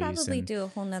 Yeah, we'll probably do a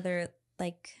whole nother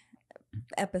like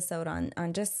episode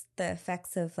on just the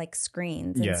effects of like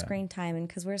screens and screen time, and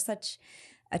because we're such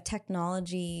a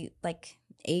technology like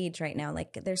age right now,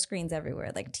 like there's screens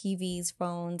everywhere, like TVs,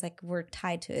 phones, like we're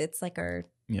tied to it. It's like our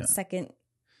second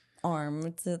arm.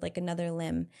 It's like another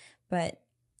limb, but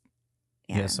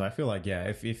yeah. So I feel like,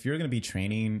 if you're going to be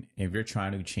training, if you're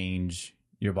trying to change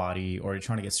your body or you're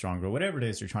trying to get stronger, whatever it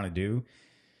is you're trying to do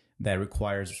that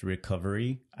requires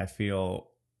recovery, I feel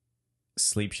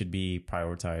sleep should be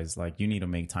prioritized. Like you need to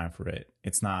make time for it.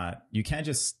 It's not, you can't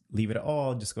just leave it,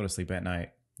 I'll just go to sleep at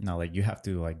night. No, like you have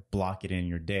to like block it in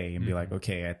your day and be like,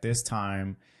 okay, at this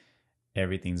time,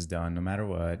 everything's done no matter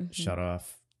what. Shut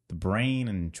off the brain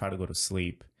and try to go to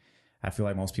sleep. I feel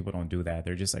like most people don't do that.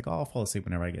 They're just like, I'll fall asleep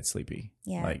whenever I get sleepy.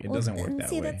 Yeah. Like it doesn't work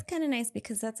that way. That's kind of nice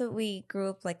because that's what we grew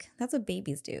up like. That's what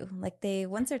babies do. Like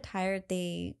once they're tired,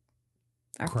 they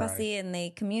are fussy and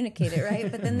they communicate it,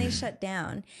 right? But then they shut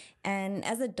down. And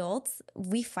as adults,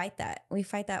 we fight that. We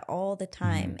fight that all the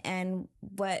time. And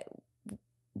what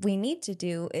we need to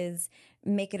do is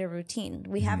make it a routine.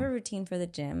 We have a routine for the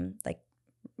gym, like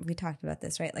we talked about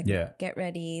this, right? Like get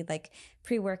ready, like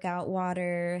pre-workout,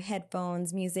 water,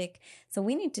 headphones, music. So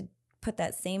we need to put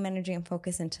that same energy and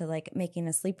focus into like making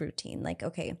a sleep routine. Like,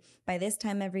 okay, by this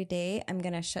time every day, I'm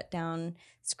going to shut down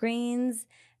screens.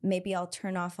 Maybe I'll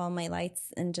turn off all my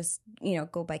lights and just,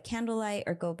 go by candlelight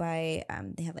or go by,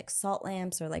 they have like salt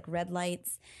lamps or like red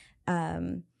lights.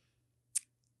 And,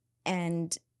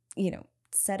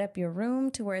 set up your room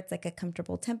to where it's like a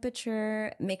comfortable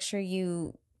temperature. Make sure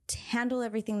you handle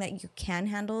everything that you can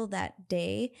handle that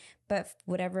day, but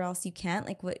whatever else you can't,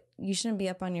 like you shouldn't be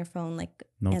up on your phone, like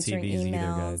no answering TVs emails.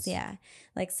 Either, guys. Yeah.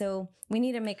 Like, so we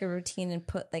need to make a routine and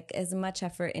put like as much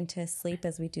effort into sleep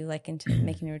as we do like into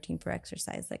making a routine for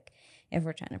exercise. Like if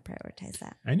we're trying to prioritize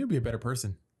that. And you'll be a better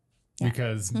person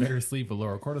because better sleep will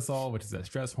lower cortisol, which is that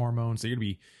stress hormone. So you're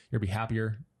gonna be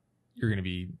happier. You're going to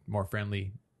be more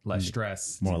friendly, less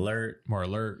stress, more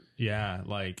alert. Yeah.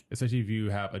 Like, especially if you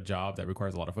have a job that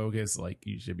requires a lot of focus, like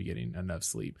you should be getting enough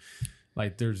sleep.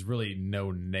 Like there's really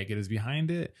no negatives behind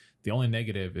it. The only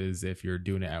negative is if you're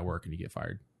doing it at work and you get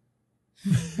fired.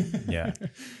 Yeah.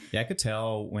 I could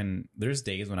tell when there's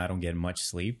days when I don't get much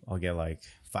sleep. I'll get like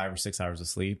 5 or 6 hours of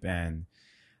sleep and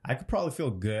I could probably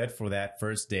feel good for that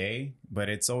first day, but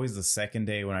it's always the second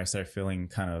day when I start feeling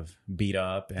kind of beat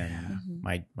up and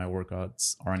my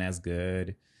workouts aren't as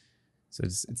good. So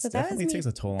it's definitely takes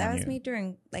a toll on you. That was me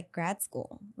during like grad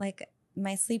school. Like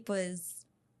my sleep was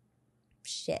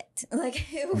shit.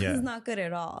 Like it was not good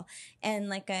at all.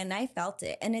 And I felt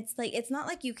it. And it's like, it's not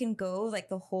like you can go like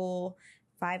the whole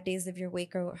 5 days of your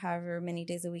week or however many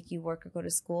days a week you work or go to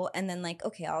school. And then like,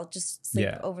 okay, I'll just sleep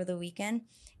over the weekend.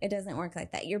 It doesn't work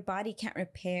like that. Your body can't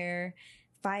repair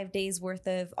 5 days worth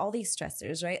of all these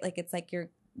stressors, right? Like it's like your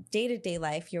day-to-day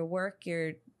life, your work,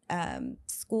 your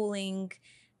schooling,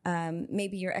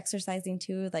 maybe you're exercising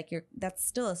too. Like that's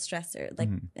still a stressor. Like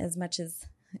as much as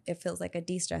it feels like a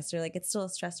de-stressor, like it's still a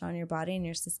stressor on your body and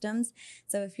your systems.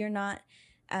 So if you're not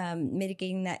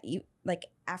mitigating that, like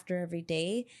after every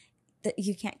day, that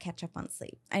you can't catch up on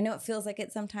sleep. I know it feels like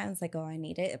it sometimes, like, oh, I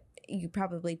need it. You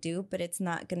probably do, but it's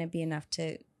not going to be enough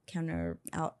to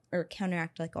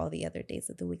counteract like all the other days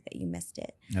of the week that you missed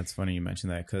it. That's funny you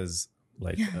mentioned that because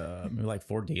like maybe like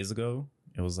 4 days ago,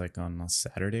 it was like on a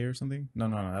Saturday or something. No,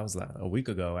 that was like a week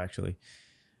ago actually.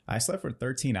 I slept for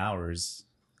 13 hours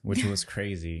which was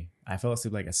crazy. I fell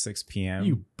asleep like at 6 p.m.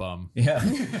 You bum. Yeah.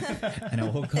 And I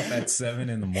woke up at 7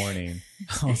 in the morning.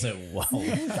 I was like,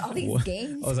 whoa. All these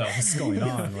gains. I was like, what's going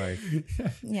on? Like,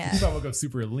 Yeah. You probably woke up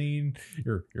super lean.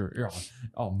 You're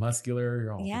all muscular.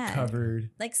 You're all recovered.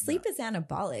 Like sleep is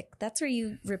anabolic. That's where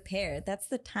you repair. That's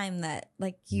the time that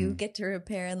like you get to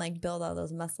repair and like build all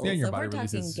those muscles. Yeah, and your So body we're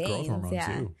talking releases growth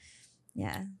hormone too.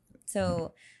 Yeah.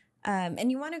 So, and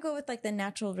you want to go with like the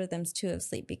natural rhythms too of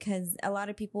sleep, because a lot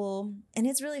of people, and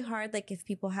it's really hard, like if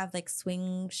people have like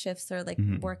swing shifts or like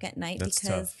work at night, That's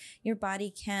because tough. your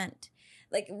body can't,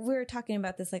 like we were talking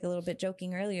about this like a little bit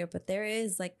joking earlier, but there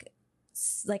is like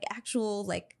actual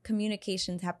like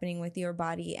communications happening with your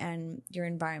body and your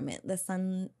environment. The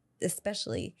sun,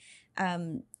 especially,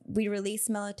 we release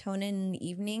melatonin in the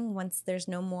evening once there's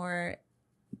no more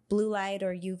blue light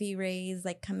or UV rays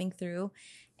like coming through,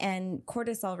 and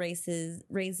cortisol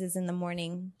raises in the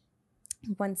morning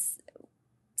once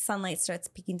sunlight starts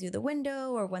peeking through the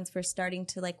window, or once we're starting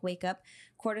to like wake up.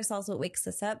 Cortisol is what wakes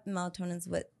us up. Melatonin is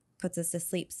what puts us to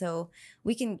sleep. So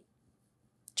we can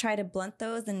try to blunt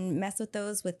those and mess with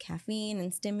those with caffeine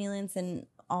and stimulants and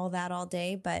all that all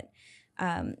day, but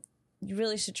you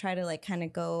really should try to like kind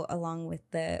of go along with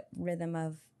the rhythm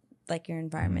of like your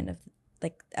environment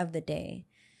of the day.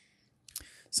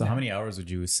 So how many hours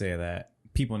would you say that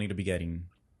people need to be getting?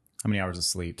 How many hours of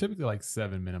sleep? Typically like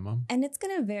 7 minimum. And it's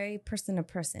going to vary person to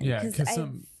person. Yeah, Because 'cause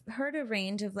I've heard a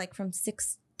range of like from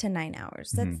 6 to 9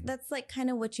 hours. That's like kind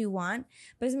of what you want,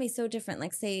 but it's going to be so different.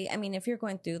 Like say, I mean, if you're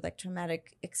going through like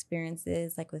traumatic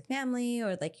experiences, like with family,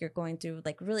 or like you're going through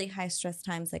like really high stress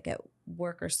times, like at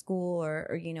work or school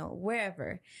or you know,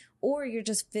 wherever, or you're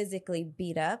just physically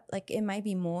beat up, like it might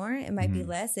be more, it might be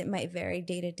less, it might vary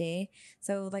day to day.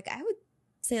 So like I would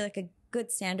say like a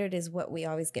good standard is what we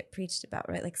always get preached about,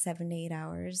 right? Like 7 to 8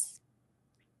 hours.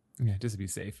 Yeah, just to be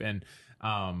safe. And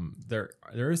there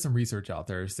is some research out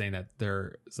there saying that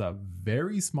there's a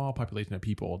very small population of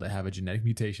people that have a genetic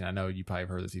mutation. I know you probably have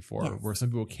heard this before, Yes. where some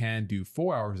people can do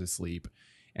 4 hours of sleep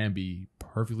and be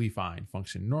perfectly fine,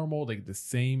 function normal, like the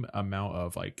same amount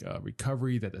of like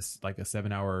recovery that this like a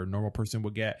 7-hour normal person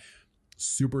would get.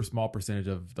 Super small percentage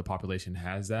of the population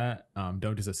has that.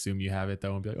 Don't just assume you have it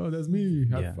though and be like, oh, that's me.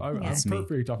 I'm That's me.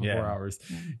 perfect off of 4 hours.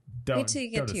 Wait till you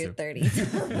get to your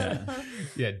 30s.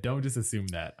 Yeah, don't just assume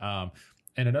that.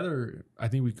 And another, I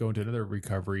think we go into another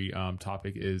recovery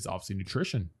topic is obviously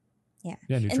nutrition. Yeah,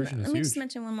 nutrition and is let me huge. just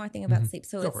mention one more thing about sleep.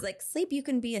 So Go it's for it. like sleep, you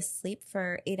can be asleep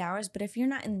for 8 hours, but if you're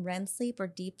not in REM sleep or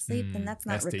deep sleep, then that's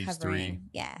not that's stage recovering. 3.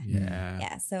 Yeah.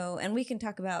 Yeah. So, and we can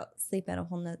talk about sleep at a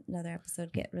whole another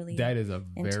episode. Get really That is a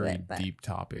into very it, but- deep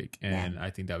topic. And I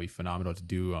think that'd be phenomenal to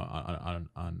do on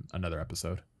another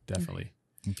episode. Definitely.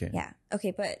 Okay. Yeah.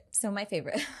 Okay. But so my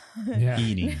favorite. Yeah.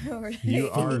 Eating.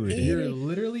 You're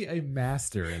literally a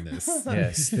master in this.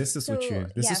 Yes, this is what you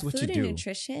food and do.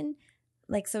 nutrition.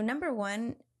 Like, so number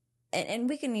one, and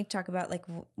we can need to talk about like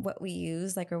what we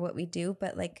use, like, or what we do,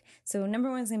 but like, so number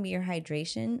one is going to be your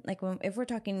hydration. Like if we're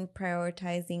talking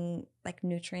prioritizing like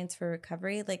nutrients for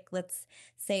recovery, like let's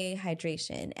say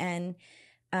hydration and,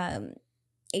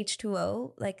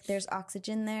 H2O, like there's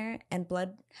oxygen there and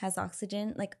blood has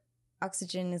oxygen. Like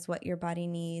oxygen is what your body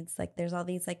needs. Like there's all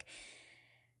these like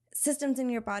systems in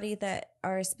your body that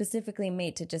are specifically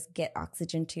made to just get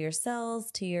oxygen to your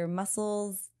cells, to your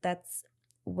muscles. That's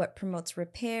what promotes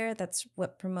repair. That's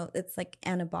what it's like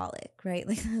anabolic, right?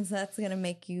 Like that's going to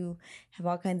make you have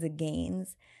all kinds of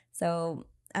gains. So,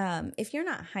 if you're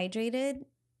not hydrated,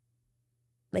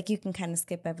 like you can kind of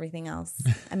skip everything else.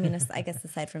 I mean, I guess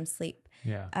aside from sleep.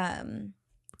 Yeah.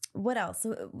 What else?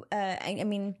 I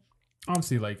mean,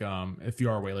 Obviously, like if you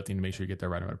are weightlifting, make sure you get the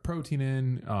right amount of protein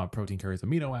in. Protein carries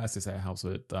amino acids that helps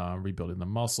with rebuilding the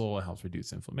muscle. It helps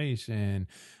reduce inflammation.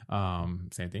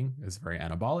 Same thing. It's very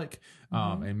anabolic.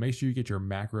 And make sure you get your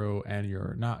macro and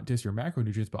your, not just your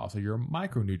macronutrients, but also your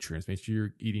micronutrients. Make sure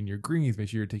you're eating your greens. Make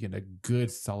sure you're taking a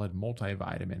good solid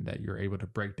multivitamin that you're able to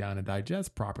break down and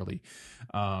digest properly.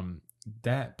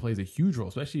 That plays a huge role,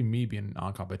 especially me being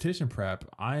on competition prep.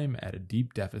 I'm at a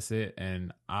deep deficit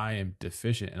and I am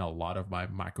deficient in a lot of my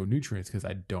micronutrients because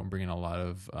I don't bring in a lot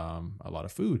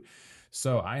of food.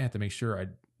 So I have to make sure I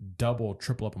double,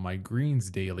 triple up on my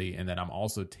greens daily, and that I'm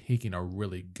also taking a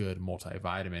really good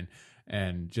multivitamin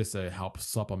and just to help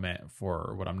supplement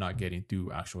for what I'm not getting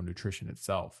through actual nutrition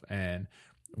itself. And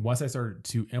once I started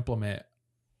to implement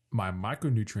my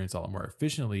micronutrients a lot more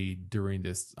efficiently during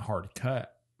this hard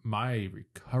cut, my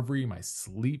recovery, my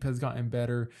sleep has gotten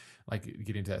better. Like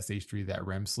getting to that stage 3, that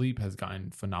REM sleep has gotten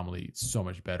phenomenally so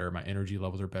much better. My energy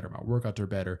levels are better. My workouts are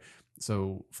better.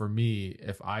 So for me,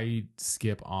 if I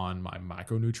skip on my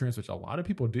micronutrients, which a lot of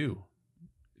people do,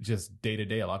 just day to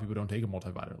day, a lot of people don't take a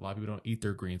multivitamin. A lot of people don't eat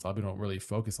their greens. A lot of people don't really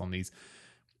focus on these.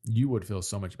 You would feel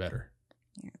so much better.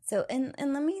 Yeah. So,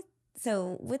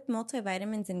 so with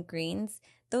multivitamins and greens,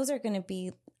 those are going to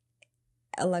be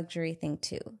a luxury thing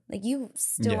too. Like you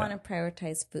still want to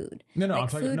prioritize food. No,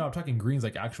 like I'm talking greens,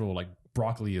 like actual like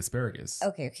broccoli, asparagus.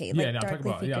 Okay. Yeah, like I'm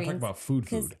talking about food.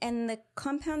 And the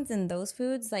compounds in those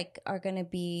foods like are going to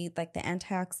be like the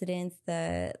antioxidants,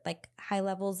 the like high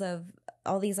levels of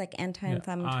all these like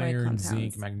anti-inflammatory iron, compounds,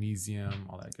 zinc, magnesium,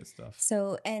 all that good stuff.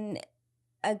 So, and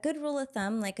a good rule of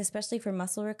thumb, like especially for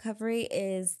muscle recovery,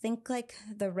 is think like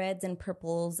the reds and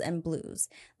purples and blues.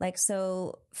 Like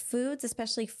so, foods,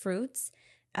 especially fruits,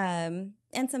 and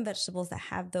some vegetables that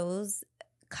have those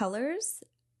colors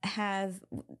have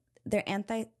their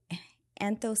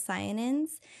anthocyanins.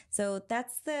 So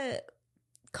that's the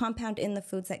compound in the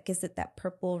foods that gives it that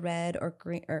purple, red, or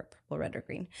green, or purple, red, or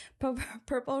green,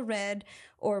 purple, red,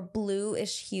 or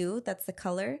bluish hue. That's the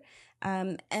color,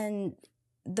 and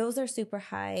those are super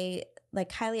high,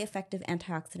 like highly effective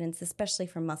antioxidants, especially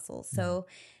for muscles. So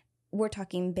we're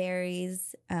talking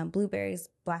berries, blueberries,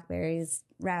 blackberries,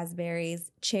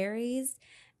 raspberries, cherries,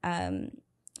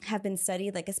 have been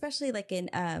studied, like especially like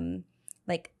in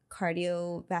like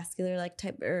cardiovascular like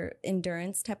type or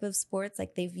endurance type of sports.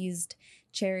 Like they've used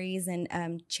cherries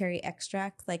and cherry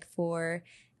extract like for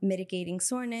mitigating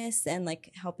soreness and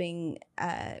like helping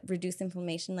reduce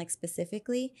inflammation like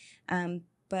specifically.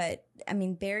 But I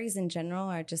mean, berries in general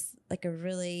are just like a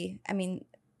really, I mean,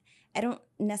 I don't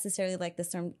necessarily like the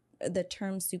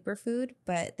term superfood,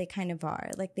 but they kind of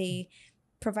are. Like they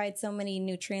provide so many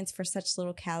nutrients for such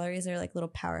little calories. They're like little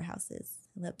powerhouses.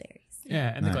 I love berries.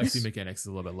 Yeah, and the glycemic index is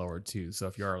a little bit lower too. So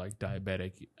if you are like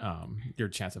diabetic, your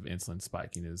chance of insulin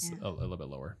spiking is a little bit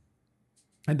lower.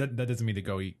 And that doesn't mean to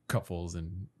go eat cupfuls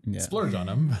and splurge on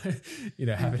them, but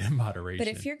have it in moderation. But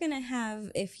if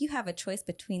you have a choice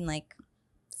between like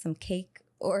some cake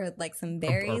or like some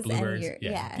berries and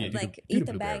you're like eat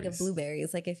the bag of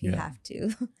blueberries, like if you have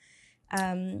to.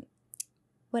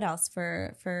 What else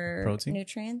for protein?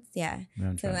 Nutrients? Yeah.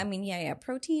 So I mean,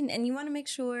 protein, and you want to make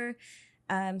sure.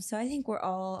 So I think we're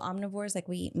all omnivores, like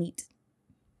we eat meat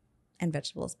and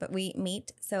vegetables, but we eat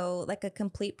meat. So like a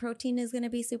complete protein is going to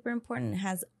be super important. It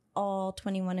has all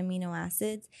 21 amino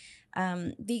acids.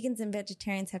 Vegans and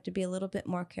vegetarians have to be a little bit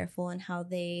more careful in how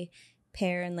they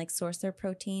pair and like source their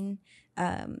protein,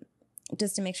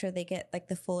 just to make sure they get like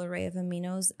the full array of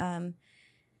aminos.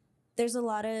 There's a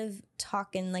lot of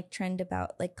talk and like trend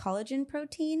about like collagen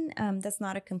protein. That's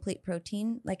not a complete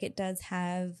protein. Like it does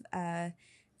have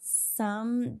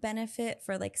some benefit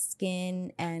for like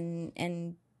skin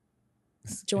and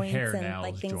joints hair, and nails,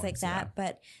 like things joints, like that.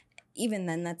 But even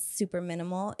then, that's super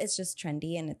minimal. It's just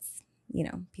trendy, and it's,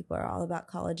 people are all about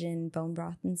collagen, bone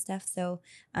broth and stuff. So,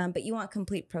 but you want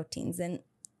complete proteins. And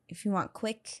if you want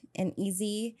quick and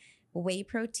easy whey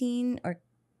protein or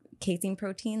casein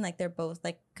protein, like they're both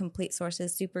like complete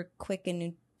sources, super quick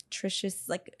and nutritious,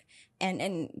 like,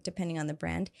 and depending on the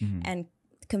brand and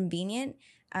convenient.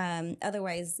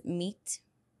 Otherwise meat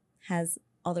has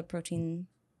all the protein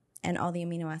and all the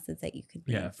amino acids that you could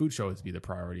need. Yeah. Food should always be the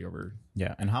priority over.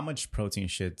 Yeah. And how much protein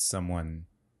should someone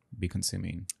be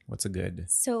consuming? What's a good?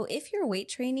 So if you're weight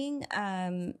training,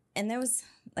 and there was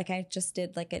like, I just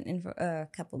did like an info a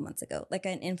couple months ago, like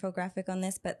an infographic on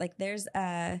this, but like there's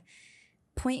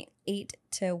 0.8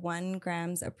 to 1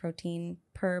 grams of protein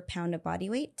per pound of body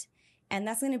weight. And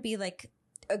that's going to be like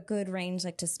a good range,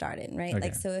 like to start in, right? Okay.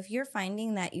 Like, so if you're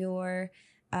finding that you're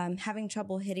having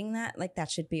trouble hitting that, like that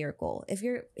should be your goal. If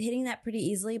you're hitting that pretty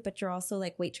easily, but you're also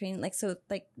like weight training, like, so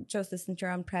like Joseph, since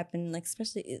you're on prep and like,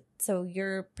 especially, so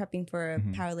you're prepping for a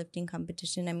powerlifting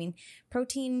competition. I mean,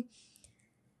 protein,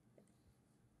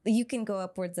 you can go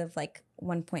upwards of like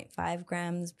 1.5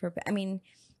 grams per, I mean,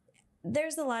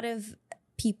 there's a lot of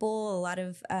people,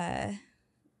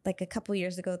 like a couple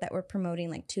years ago that were promoting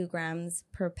like 2 grams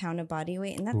per pound of body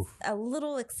weight. And that's a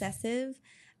little excessive.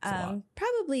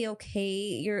 Probably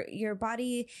okay. Your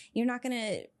body, you're not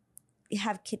going to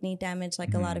have kidney damage.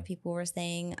 Like a lot of people were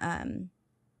saying,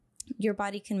 your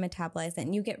body can metabolize that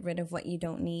and you get rid of what you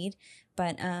don't need.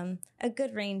 But, a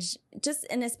good range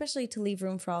and especially to leave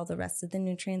room for all the rest of the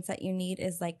nutrients that you need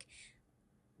is like,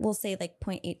 we'll say like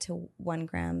 0.8 to 1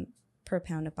 gram per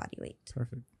pound of body weight.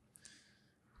 Perfect.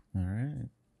 All right.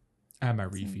 I had my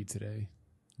refeed today.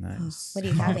 Nice. What are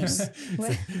you having?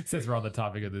 Since we're on the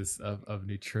topic of this of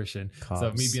nutrition,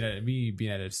 so me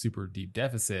being at a super deep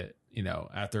deficit,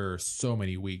 after so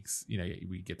many weeks,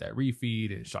 we get that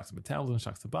refeed. It shocks the metabolism,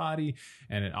 shocks the body,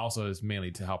 and it also is mainly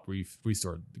to help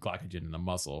restore the glycogen in the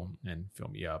muscle and fill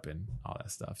me up and all that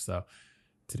stuff. So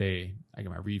today I get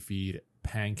my refeed.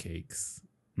 pancakes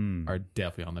Mm. are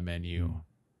definitely on the menu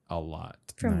a lot.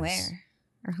 From Nice. where?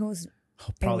 Or who's?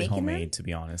 Probably making homemade, them? to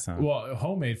be honest. Huh? Well,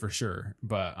 homemade for sure,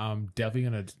 but I'm definitely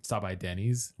gonna stop by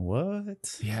Denny's.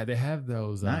 What? Yeah, they have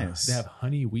those. Nice. They have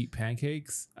honey wheat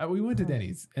pancakes. We went to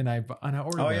Denny's and I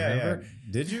ordered. Oh them, yeah, yeah. remember?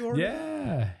 Did you order?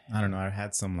 Yeah. I don't know. I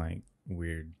had some like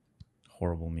weird,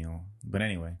 horrible meal. But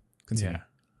anyway, continue. Yeah.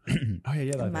 Oh yeah,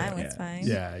 yeah. Mine was yeah. fine.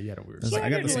 Yeah, you had a weird. I was like, I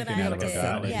got the He same ordered thing what out I of a did.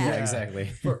 salad. Yeah. Yeah, exactly.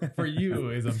 For you,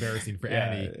 it's embarrassing. For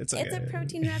Annie, it's It's a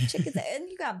protein wrapped chicken. And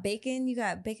you got bacon. You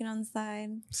got bacon on the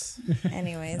side.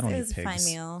 Anyways, I don't it eat was a fine pigs.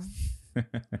 meal.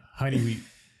 honey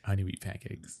wheat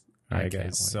pancakes. All right, I can't guys.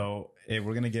 wait. So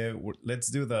we're gonna let's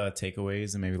do the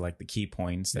takeaways and maybe like the key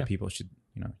points that Yeah. people should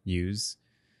use.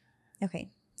 Okay.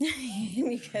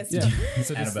 You guys Yeah. don't-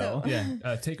 So just, Annabelle. yeah.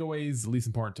 Takeaways, least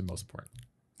important to most important.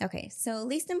 Okay, so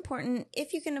least important,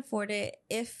 if you can afford it,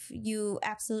 if you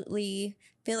absolutely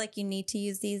feel like you need to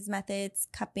use these methods,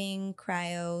 cupping,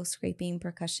 cryo, scraping,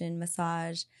 percussion,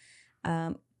 massage,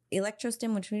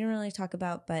 electrostim, which we didn't really talk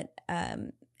about, but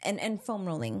and foam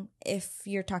rolling if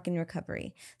you're talking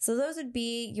recovery. So those would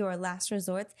be your last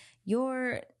resorts.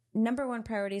 Your number one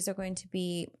priorities are going to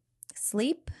be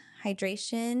sleep,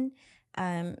 hydration,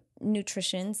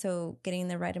 nutrition. So getting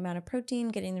the right amount of protein,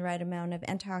 getting the right amount of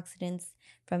antioxidants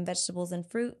from vegetables and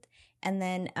fruit, and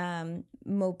then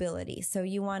mobility. So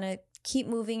you want to keep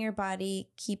moving your body,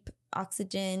 keep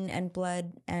oxygen and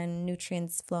blood and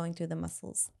nutrients flowing through the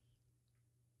muscles.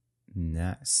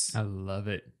 Nice. I love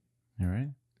it. All right.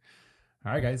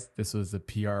 All right, guys. This was the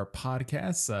PR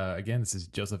podcast. Again, this is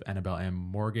Joseph, Annabelle, and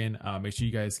Morgan. Make sure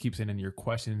you guys keep sending your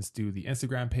questions to the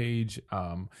Instagram page.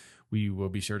 We will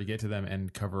be sure to get to them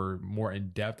and cover more in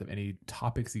depth of any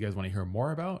topics you guys want to hear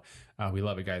more about. We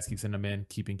love it, guys. Keep sending them in,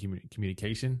 keeping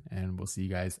communication, and we'll see you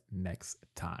guys next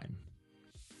time.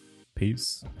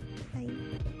 Peace. Bye.